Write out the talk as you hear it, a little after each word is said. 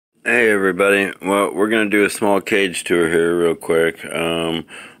Hey everybody, well we're going to do a small cage tour here real quick. I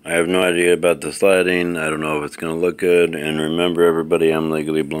have no idea about this lighting. I don't know if it's going to look good, and remember everybody, I'm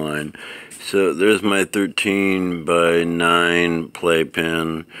legally blind. So there's my 13 by 9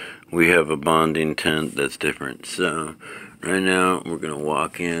 playpen. We have a bonding tent that's different. So right now we're going to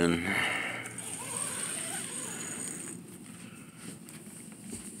walk in.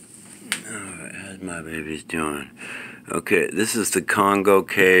 Alright, how's my babies doing? Okay, this is the Congo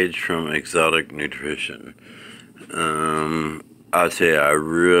cage from Exotic Nutrition. I'd say I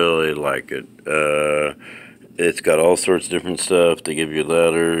really like it. It's got all sorts of different stuff. They give you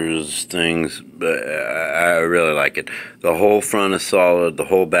letters, things, but I really like it. The whole front is solid, the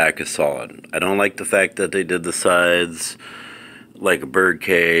whole back is solid. I don't like the fact that they did the sides like a bird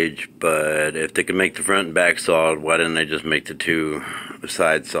cage, but if they can make the front and back solid, why didn't they just make the two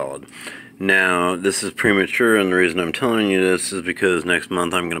sides solid? Now, this is premature, and the reason I'm telling you this is because next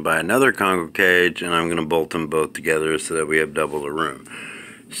month I'm going to buy another Congo cage, and I'm going to bolt them both together so that we have double the room.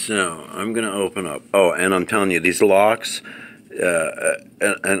 So, I'm going to open up. Oh, and I'm telling you, these locks,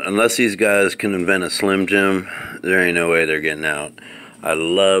 unless these guys can invent a Slim Jim, there ain't no way they're getting out. I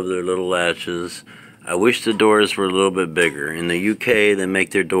love their little latches. I wish the doors were a little bit bigger. In the UK, they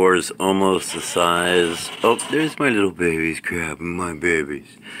make their doors almost the size... Oh, there's my little babies grabbing my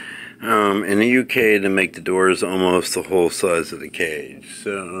babies. In the UK, they make the doors almost the whole size of the cage.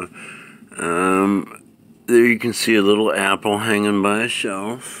 So, there you can see a little apple hanging by a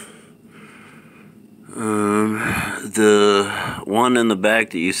shelf. The one in the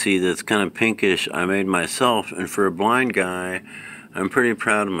back that you see that's kind of pinkish, I made myself, and for a blind guy, I'm pretty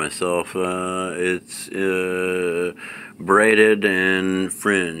proud of myself. It's braided and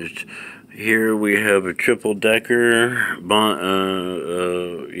fringed. Here we have a triple-decker,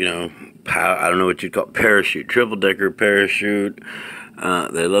 I don't know what you'd call it, parachute, triple-decker parachute.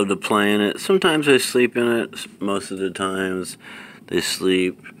 They love to play in it. Sometimes they sleep in it. Most of the times they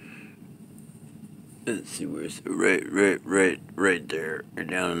sleep. Let's see, where's it? Right there. You're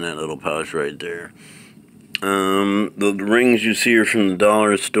down in that little pouch right there. The rings you see are from the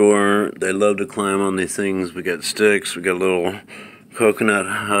dollar store. They love to climb on these things. We got sticks. We got a little coconut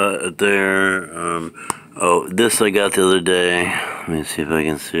hut there. Oh, this I got the other day. Let me see if I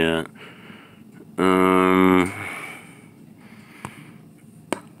can see it.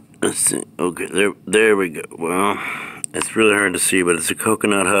 Let's see. Okay, there we go. Well, it's really hard to see, but it's a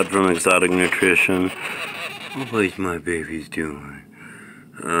coconut hut from Exotic Nutrition. What's my babies doing?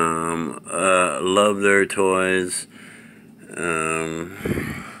 Love their toys.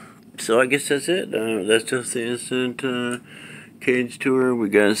 So I guess that's it. That's just the instant cage tour. We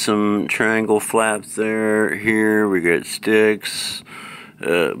got some triangle flaps there. Here we got sticks,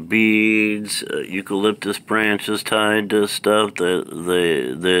 beads, eucalyptus branches tied to stuff.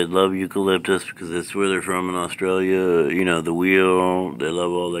 They love eucalyptus because that's where they're from in Australia. You know, the wheel. They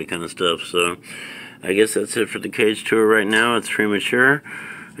love all that kind of stuff. So I guess that's it for the cage tour right now. It's premature.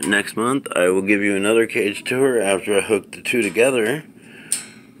 Next month I will give you another cage tour after I hook the two together.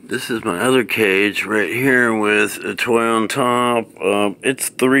 This is my other cage right here with a toy on top. It's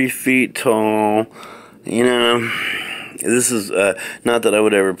 3 feet tall. You know, this is not that I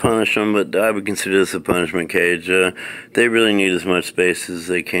would ever punish them, but I would consider this a punishment cage. They really need as much space as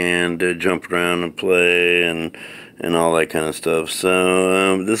they can to jump around and play and all that kind of stuff.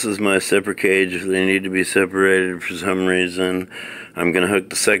 So this is my separate cage. If they need to be separated for some reason, I'm going to hook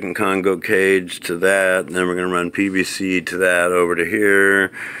the second Congo cage to that, and then we're going to run PVC to that over to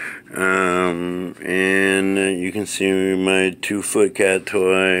here. And you can see my 2-foot cat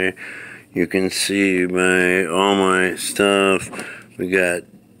toy. You can see all my stuff. We got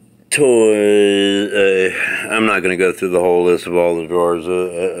toys. I'm not going to go through the whole list of all the drawers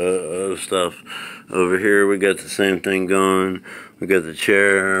of stuff. Over here we got the same thing going. We got the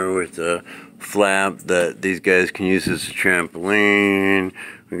chair with the flap that these guys can use as a trampoline.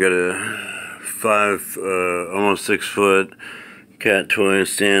 We got a almost 6-foot cat toy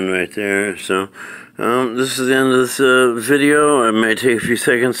stand right there. So this is the end of this video. It may take a few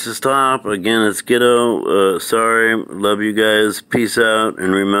seconds to stop. Again, it's Ghetto. Sorry. Love you guys. Peace out.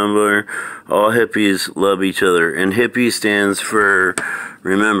 And remember, all hippies love each other. And hippie stands for,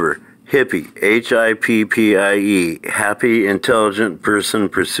 remember, hippie, H-I-P-P-I-E, happy, intelligent person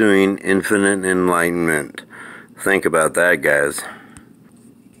pursuing infinite enlightenment. Think about that, guys.